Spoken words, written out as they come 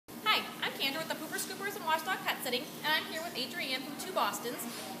Kendra with the Pooper Scoopers and Watchdog Pet Sitting, and I'm here with Adrienne from Two Bostons,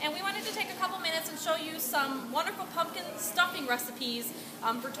 and we wanted to take a couple minutes and show you some wonderful pumpkin stuffing recipes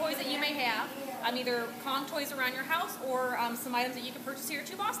for toys that you may have, either Kong toys around your house or some items that you can purchase here at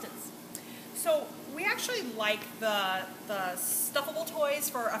Two Bostons. So we actually like the stuffable toys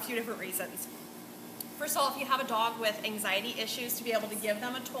for a few different reasons. First of all, if you have a dog with anxiety issues, to be able to give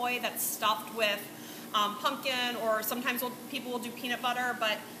them a toy that's stuffed with pumpkin, or sometimes people will do peanut butter,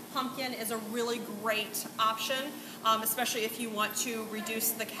 but pumpkin is a really great option, especially if you want to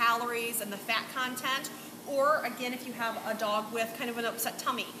reduce the calories and the fat content, or again, if you have a dog with kind of an upset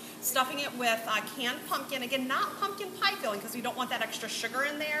tummy. Stuffing it with canned pumpkin, again, not pumpkin pie filling, because we don't want that extra sugar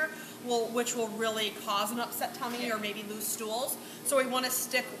in there, which will really cause an upset tummy or maybe lose stools. So we want to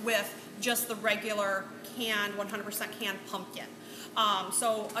stick with just the regular canned, 100% canned pumpkin.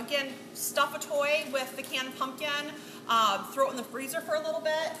 So again, stuff a toy with the canned pumpkin, throw it in the freezer for a little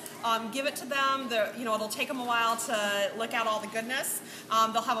bit, give it to them. It'll take them a while to lick out all the goodness.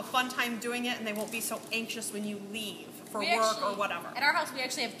 They'll have a fun time doing it, and they won't be so anxious when you leave for work or whatever. At our house, we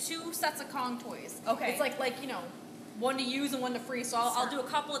actually have 2 sets of Kong toys. Okay. It's like one to use and one to freeze. So I'll do a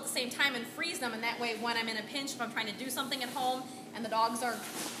couple at the same time and freeze them, and that way when I'm in a pinch, if I'm trying to do something at home and the dogs are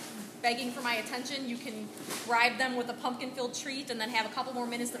begging for my attention, you can bribe them with a pumpkin-filled treat and then have a couple more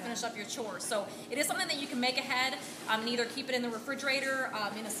minutes to finish up your chores. So it is something that you can make ahead and either keep it in the refrigerator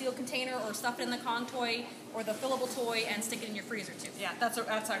in a sealed container, or stuff it in the Kong toy or the fillable toy and stick it in your freezer too. Yeah, that's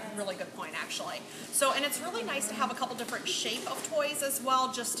a really good point, actually. So, and it's really nice to have a couple different shape of toys as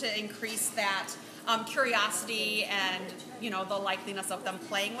well, just to increase that curiosity and the likeliness of them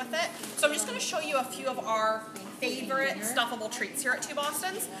playing with it. So I'm just going to show you a few of our favorite stuffable treats here at Two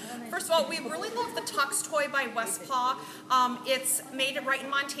Bostons. First of all, we really love the Tux toy by Westpaw. It's made right in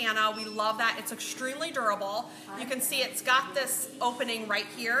Montana. We love that. It's extremely durable. You can see it's got this opening right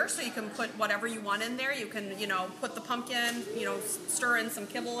here, so you can put whatever you want in there. You can, put the pumpkin, stir in some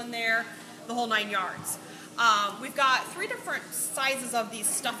kibble in there, the whole 9 yards. We've got 3 different sizes of these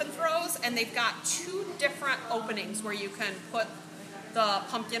stuff and throws, and they've got 2 different openings where you can put the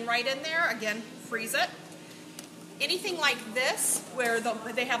pumpkin right in there. Again, freeze it. Anything like this, where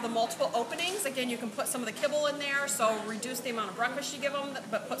they have the multiple openings, again, you can put some of the kibble in there, so reduce the amount of breakfast you give them,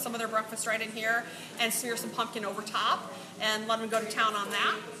 but put some of their breakfast right in here, and smear some pumpkin over top, and let them go to town on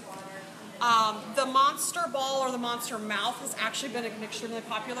that. The monster ball or the monster mouth has actually been an extremely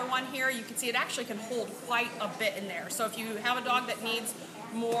popular one here. You can see it actually can hold quite a bit in there. So if you have a dog that needs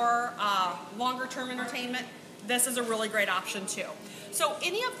more longer term entertainment, this is a really great option too. So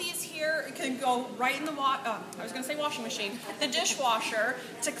any of these here can go right in the washing machine, the dishwasher,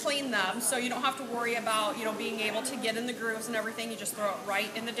 to clean them, so you don't have to worry about being able to get in the grooves and everything. You just throw it right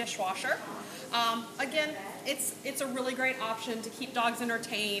in the dishwasher. Again, it's a really great option to keep dogs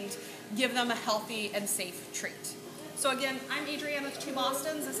entertained, give them a healthy and safe treat. So again, I'm Adrienne with Two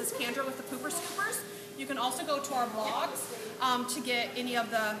Bostons. This is Kendra with the Pooper Scoopers. You can also go to our blogs to get any of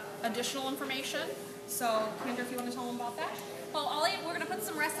the additional information. So Kendra, if you want to tell them about that. Well, we're going to put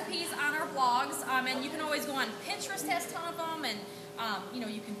some recipes on our blogs, and you can always go on Pinterest, has a ton of them, and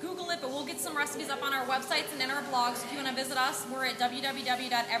you can Google it, but we'll get some recipes up on our websites and in our blogs. If you want to visit us, we're at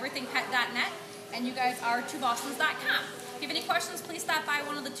www.everythingpet.net, and you guys are twobostons.com. If you have any questions, please stop by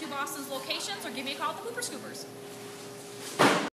one of the Two Bostons locations or give me a call at the Pooper Scoopers.